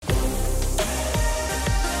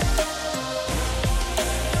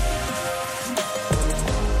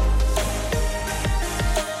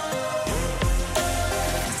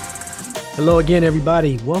Hello again,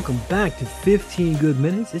 everybody. Welcome back to 15 Good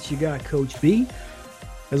Minutes. It's your guy, Coach B.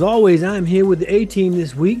 As always, I'm here with the A-team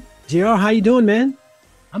this week. JR, how you doing, man?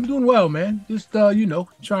 I'm doing well, man. Just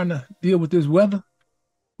trying to deal with this weather,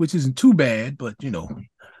 which isn't too bad, but don't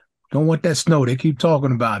want that snow. They keep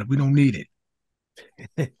talking about it. We don't need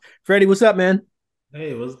it. Freddie, what's up, man?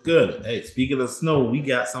 Hey, what's good? Hey, speaking of snow, we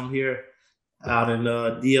got some here out in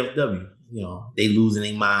DFW. They losing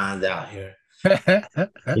their minds out here. it.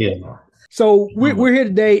 Yeah. So we're here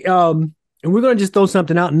today, and we're going to just throw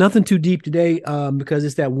something out. Nothing too deep today, because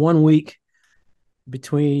it's that 1 week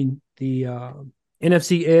between the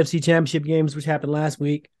NFC, AFC championship games, which happened last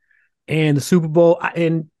week, and the Super Bowl.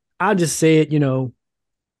 And I'll just say it,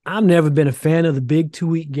 I've never been a fan of the big 2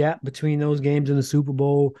 week gap between those games and the Super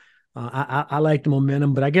Bowl. I like the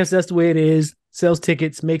momentum, but I guess that's the way it is. Sells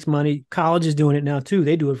tickets, makes money. College is doing it now too.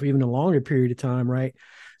 They do it for even a longer period of time, right?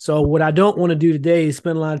 So what I don't want to do today is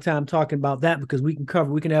spend a lot of time talking about that, because we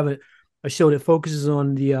can have a show that focuses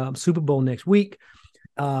on the Super Bowl next week.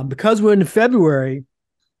 Because we're in February,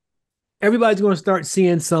 everybody's going to start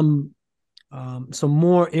seeing some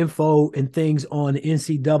more info and things on the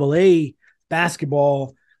NCAA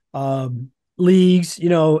basketball leagues,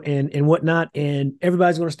 and whatnot. And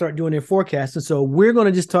everybody's going to start doing their forecasting. So we're going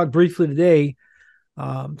to just talk briefly today,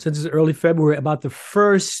 since it's early February, about the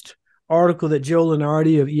first article that Joe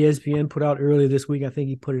Lunardi of ESPN put out earlier this week. I think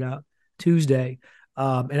he put it out Tuesday.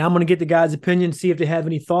 And I'm going to get the guys' opinion, see if they have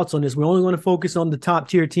any thoughts on this. We're only going to focus on the top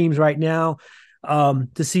tier teams right now,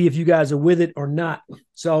 to see if you guys are with it or not.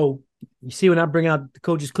 So you see, when I bring out the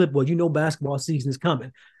coach's clipboard, basketball season is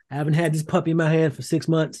coming. I haven't had this puppy in my hand for 6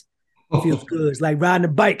 months. It feels good. It's like riding a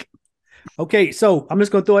bike. Okay, so I'm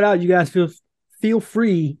just going to throw it out. You guys feel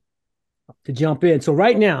free to jump in. So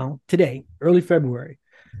right now, today, early February,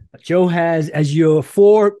 Joe has as your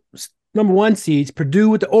 4 number 1 seeds, Purdue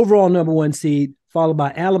with the overall number 1 seed, followed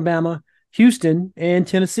by Alabama, Houston, and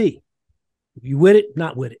Tennessee. You with it?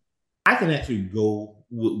 Not with it? I can actually go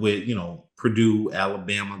with Purdue,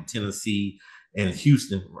 Alabama, Tennessee, and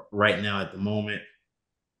Houston right now at the moment.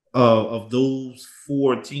 Of those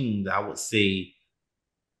 4 teams, I would say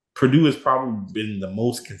Purdue has probably been the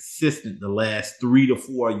most consistent the last 3 to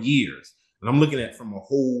 4 years. And I'm looking at from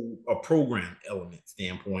a program element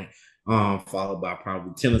standpoint, followed by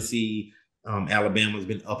probably Tennessee. Alabama's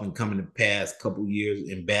been up and coming the past couple years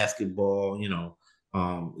in basketball,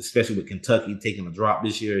 especially with Kentucky taking a drop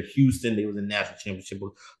this year. Houston, they was in national championship a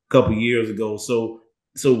couple years ago. So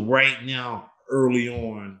right now, early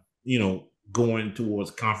on, going towards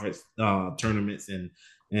conference tournaments and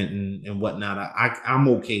whatnot, I'm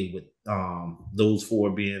okay with those 4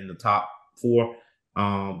 being the top 4.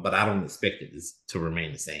 But I don't expect it to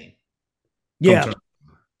remain the same. Yeah,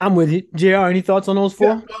 I'm with you. JR, any thoughts on those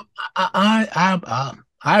 4? Yeah,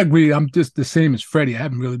 I agree. I'm just the same as Freddie. I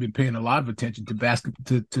haven't really been paying a lot of attention to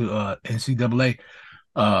basketball to NCAA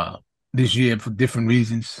this year for different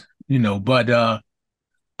reasons, But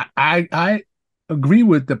I agree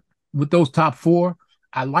with those top 4.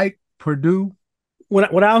 I like Purdue.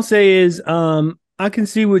 What I'll say is, I can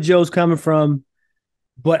see where Joe's coming from,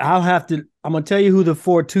 but I'm going to tell you who the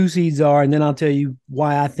 4 2 seeds are, and then I'll tell you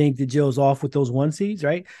why I think that Joe's off with those 1 seeds,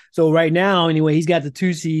 right? So right now, anyway, he's got the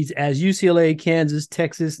 2 seeds as UCLA, Kansas,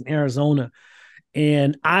 Texas, and Arizona.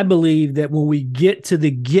 And I believe that when we get to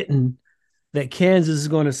the getting, that Kansas is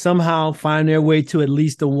going to somehow find their way to at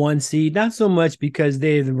least the 1 seed. Not so much because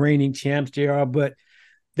they're the reigning champs, JR, but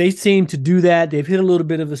they seem to do that. They've hit a little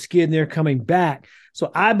bit of a skid and they're coming back.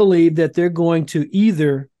 So I believe that they're going to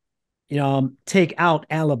either take out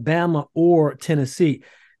Alabama or Tennessee.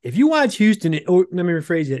 If you watch Houston, or let me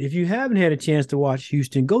rephrase that. If you haven't had a chance to watch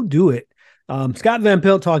Houston, go do it. Scott Van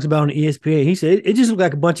Pelt talks about on ESPN. He said it just looked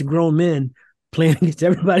like a bunch of grown men playing against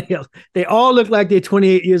everybody else. They all look like they're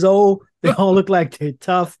 28 years old. They all look like they're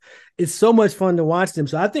tough. It's so much fun to watch them.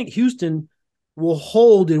 So I think Houston will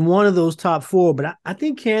hold in one of those top 4, but I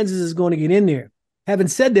think Kansas is going to get in there. Having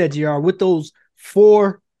said that, JR, with those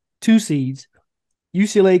 4 2 seeds,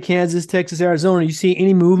 UCLA, Kansas, Texas, Arizona, you see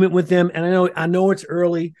any movement with them? And I know it's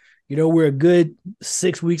early. We're a good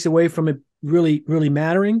 6 weeks away from it really, really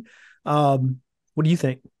mattering. What do you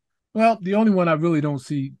think? Well, the only one I really don't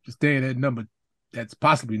see staying at number, that's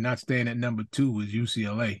possibly not staying at number 2, is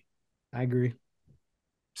UCLA. I agree.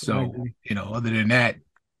 So, other than that,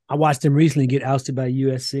 I watched them recently get ousted by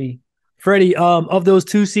USC. Freddie, of those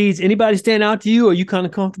 2 seeds, anybody stand out to you? Are you kind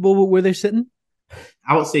of comfortable with where they're sitting?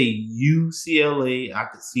 I would say UCLA. I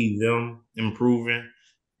could see them improving,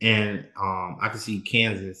 and I could see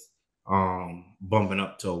Kansas bumping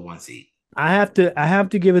up to a 1 seed. I have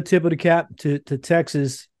to give a tip of the cap to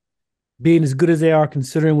Texas being as good as they are,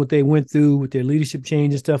 considering what they went through with their leadership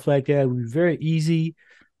change and stuff like that. It would be very easy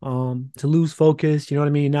to lose focus, you know what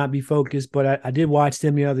I mean, not be focused. But I did watch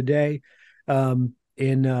them the other day, and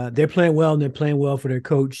they're playing well, and they're playing well for their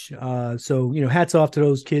coach. So, you know, hats off to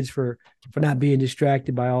those kids for not being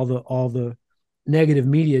distracted by all the negative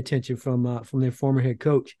media attention from their former head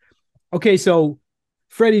coach. Okay, so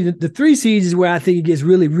Freddie, the 3 seeds is where I think it gets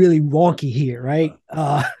really, really wonky here, right?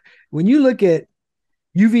 When you look at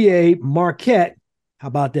UVA, Marquette, how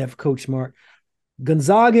about that for Coach Smart?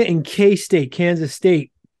 Gonzaga and K-State, Kansas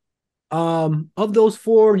State. Of those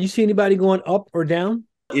 4, you see anybody going up or down?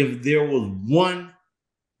 If there was one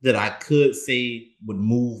that I could say would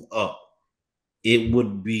move up, it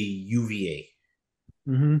would be UVA.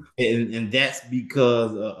 Mm-hmm. And that's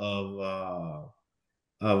because of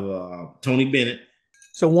Tony Bennett.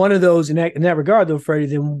 So one of those, in that regard, though, Freddie,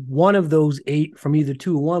 then one of those 8 from either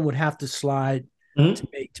 2 or 1 would have to slide to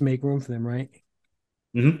make room for them, right?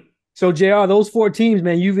 Mm-hmm. So, JR, those 4 teams,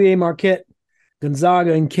 man, UVA, Marquette,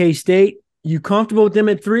 Gonzaga, and K-State, you comfortable with them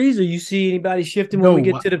at 3s, or you see anybody shifting when we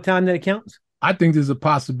get to the time that it counts? I think there's a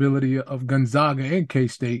possibility of Gonzaga and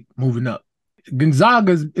K-State moving up.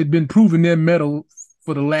 Gonzaga's been proving their mettle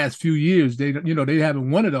for the last few years. They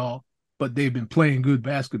haven't won it all, but they've been playing good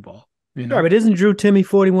basketball. You know? Sure, but isn't Drew Timme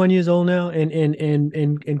 41 years old now?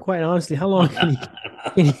 And quite honestly, how long can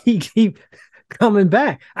he keep coming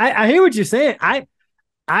back? I hear what you're saying. I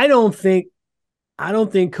don't think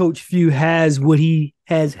Coach Few has what he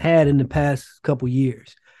has had in the past couple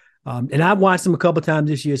years. And I've watched him a couple times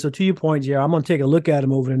this year. So to your point, Jerry, I'm going to take a look at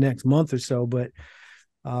him over the next month or so. But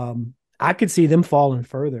I could see them falling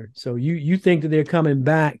further. So you think that they're coming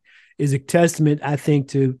back is a testament, I think,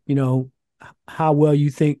 to, you know, how well you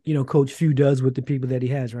think, you know, Coach Few does with the people that he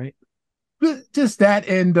has, right? Just that.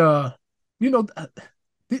 And,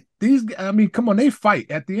 these, I mean, come on, they fight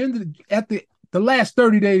at the end of the last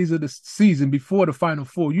 30 days of the season before the Final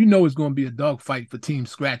Four. You know, it's going to be a dogfight for team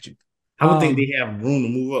scratching. I would think they have room to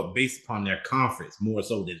move up based upon their conference more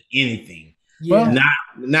so than anything. Yeah.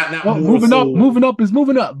 Not moving up. Moving up is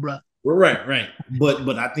moving up, bro. Right.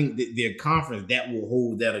 But I think that their conference that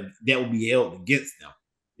will be held against them.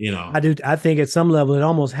 You know, I think at some level it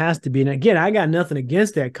almost has to be. And again, I got nothing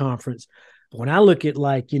against that conference. But when I look at,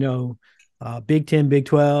 like, you know, Big 10, Big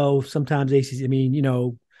 12, sometimes ACC, I mean, you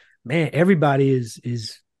know, man, everybody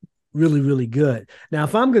is really, really good. Now,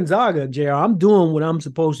 if I'm Gonzaga, JR, I'm doing what I'm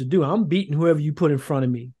supposed to do. I'm beating whoever you put in front of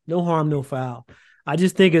me. No harm, no foul. I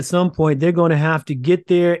just think at some point they're going to have to get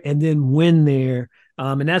there and then win there.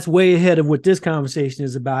 And that's way ahead of what this conversation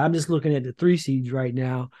is about. I'm just looking at the 3 seeds right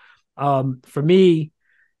now. For me,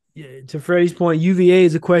 to Freddie's point, UVA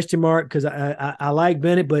is a question mark because I like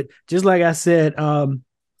Bennett, but just like I said,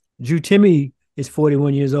 Drew Timme is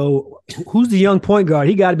 41 years old. Who's the young point guard?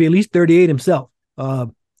 He got to be at least 38 himself.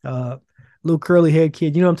 Little curly head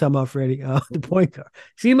kid. You know what I'm talking about, Freddie, the point guard.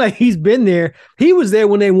 Seemed like he's been there. He was there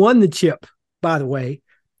when they won the chip, by the way,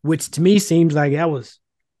 which to me seems like that was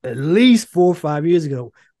at least 4 or 5 years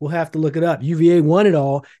ago. We'll have to look it up. UVA won it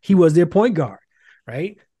all. He was their point guard,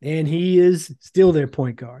 right? And he is still their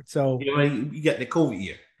point guard. So you got the COVID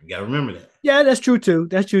year. You got to remember that. Yeah, that's true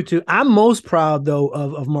too. I'm most proud though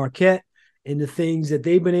of Marquette and the things that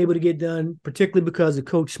they've been able to get done, particularly because of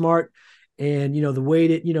Coach Smart and, you know, the way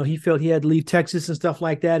that, you know, he felt he had to leave Texas and stuff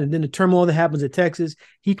like that. And then the turmoil that happens at Texas,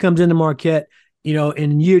 he comes into Marquette, you know,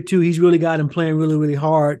 in year 2, he's really got him playing really, really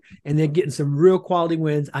hard and they're getting some real quality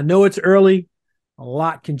wins. I know it's early. A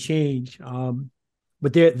lot can change.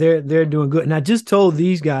 But they're doing good. And I just told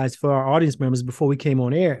these guys, for our audience members before we came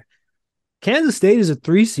on air, Kansas State is a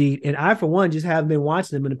 3 seed, and I, for one, just haven't been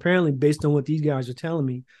watching them. And apparently, based on what these guys are telling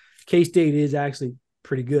me, K-State is actually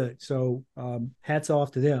pretty good. So hats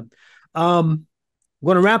off to them. I'm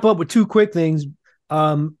going to wrap up with 2 quick things.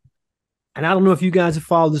 And I don't know if you guys have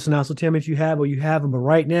followed this or not, so tell me if you have or you haven't. But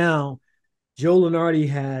right now, Joe Lunardi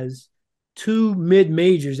has 2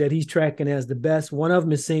 mid-majors that he's tracking as the best. One of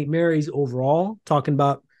them is St. Mary's overall, talking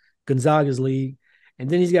about Gonzaga's league. And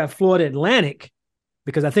then he's got Florida Atlantic,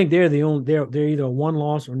 because I think they're either a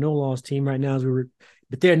 1-loss or no-loss team right now,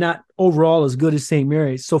 but they're not overall as good as St.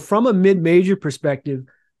 Mary's. So from a mid-major perspective,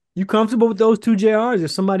 you comfortable with those 2, JR? Is there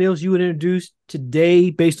somebody else you would introduce today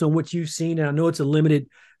based on what you've seen? And I know it's a limited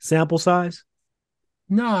sample size.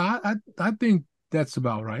 No, I think that's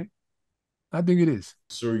about right. I think it is.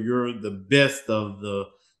 So you're the best of the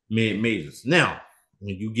mid-majors. Now,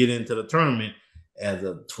 when you get into the tournament as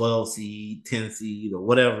a 12 seed, 10 seed, or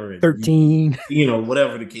whatever, 13, you know,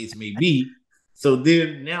 whatever the case may be. So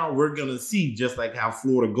then now we're going to see, just like how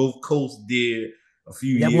Florida Gulf Coast did a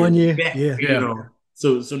few years one year back, yeah. you know.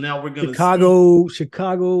 So now we're gonna Chicago.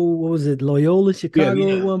 What was it? Loyola,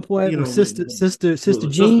 Chicago at one point. With Sister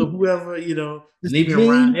Jean, whoever, and Sister they've been Jean.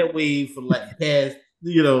 riding that wave for like past,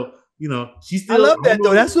 she's still. I love that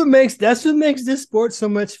though. That's what makes this sport so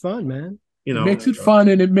much fun, man. It makes it fun,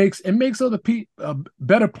 and it makes other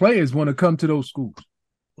better players want to come to those schools.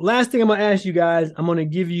 Last thing I'm gonna ask you guys, I'm gonna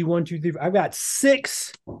give you 1, 2, 3. I've got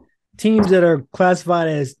 6 teams that are classified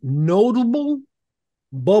as notable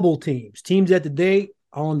bubble teams at the date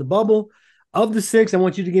on the bubble. Of the 6, I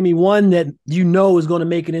want you to give me one that is going to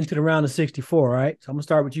make it into the round of 64. All right, so I'm gonna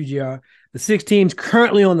start with you, GR. The 6 teams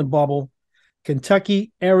currently on the bubble: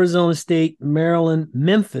 Kentucky, Arizona State, Maryland,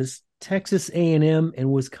 Memphis, Texas A&M,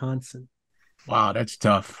 and Wisconsin. Wow, that's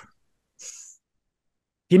tough.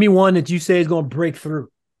 Give me one that you say is going to break through.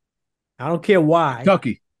 I don't care why.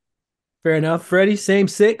 Kentucky. Fair enough. Freddie, same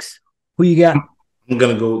 6. Who you got? I'm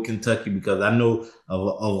going to go with Kentucky because I know of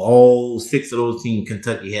all 6 of those teams,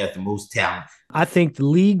 Kentucky has the most talent. I think the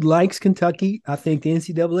league likes Kentucky. I think the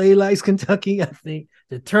NCAA likes Kentucky. I think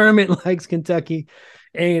the tournament likes Kentucky.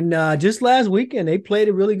 And just last weekend, they played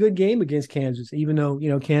a really good game against Kansas, even though,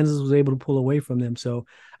 Kansas was able to pull away from them. So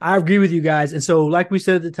I agree with you guys. And so, like we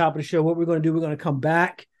said at the top of the show, what we're going to do, we're going to come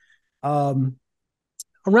back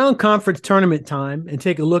around conference tournament time and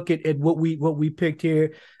take a look at what we picked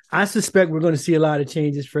here. I suspect we're going to see a lot of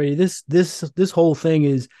changes, Freddie. This whole thing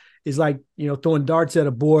is like, throwing darts at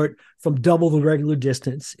a board from double the regular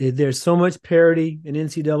distance. There's so much parity in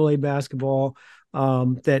NCAA basketball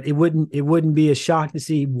that it wouldn't be a shock to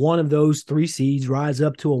see one of those 3 seeds rise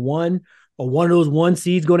up to a 1, or one of those 1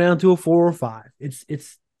 seeds go down to a 4 or 5. It's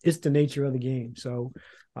the nature of the game. So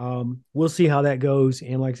we'll see how that goes.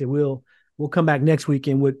 And like I said, we'll come back next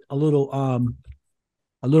weekend with a little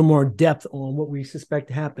more depth on what we suspect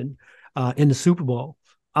to happen in the Super Bowl.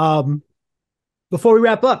 Before we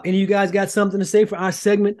wrap up, any of you guys got something to say for our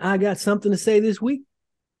segment? I got something to say this week.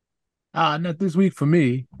 Not this week for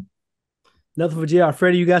me. Nothing for JR.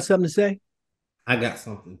 Freddie, you got something to say? I got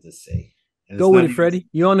something to say. Go with it, Freddie.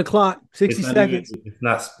 You're on the clock. 60 seconds. It's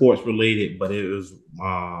not sports related, but it was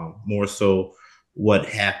more so what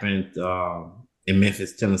happened in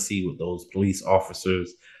Memphis, Tennessee, with those police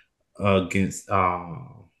officers against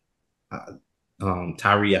Tyree.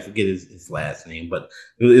 I forget his last name, but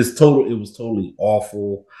it was totally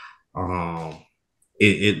awful.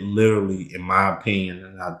 It literally, in my opinion,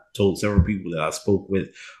 and I told several people that I spoke with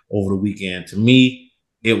over the weekend, to me,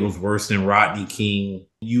 it was worse than Rodney King.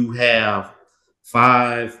 You have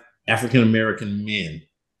 5 African-American men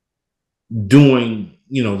doing,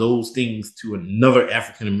 those things to another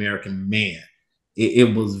African-American man.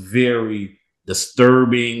 It was very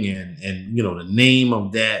disturbing, and the name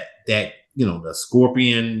of that the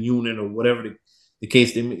Scorpion unit or whatever the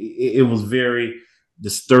case, it was very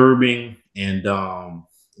disturbing, and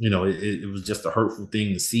it was just a hurtful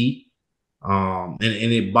thing to see, and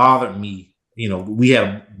it bothered me. We had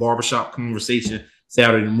a barbershop conversation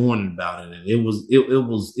Saturday morning about it, and it was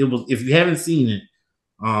if you haven't seen it,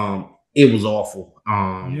 it was awful,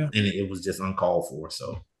 and it was just uncalled for.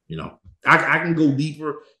 So I can go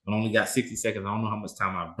deeper. I only got 60 seconds. I don't know how much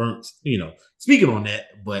time I burnt, speaking on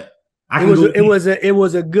that, but it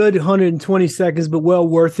was a good 120 seconds, but well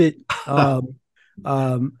worth it.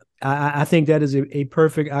 I think that is a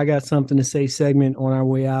perfect I got something to say segment on our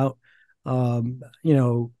way out.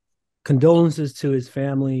 Condolences to his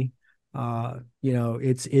family.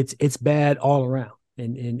 It's bad all around,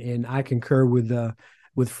 and I concur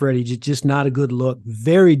with Freddie. Just not a good look.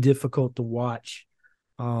 Very difficult to watch.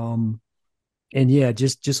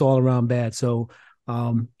 Just all around bad. So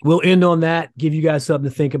we'll end on that, give you guys something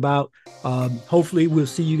to think about. Hopefully we'll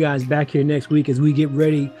see you guys back here next week as we get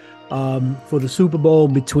ready for the Super Bowl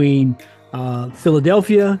between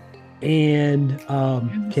Philadelphia and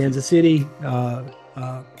Kansas City.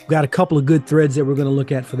 Got a couple of good threads that we're going to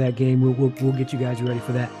look at for that game. We'll get you guys ready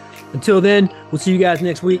for that. Until then, we'll see you guys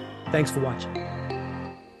next week. Thanks for watching.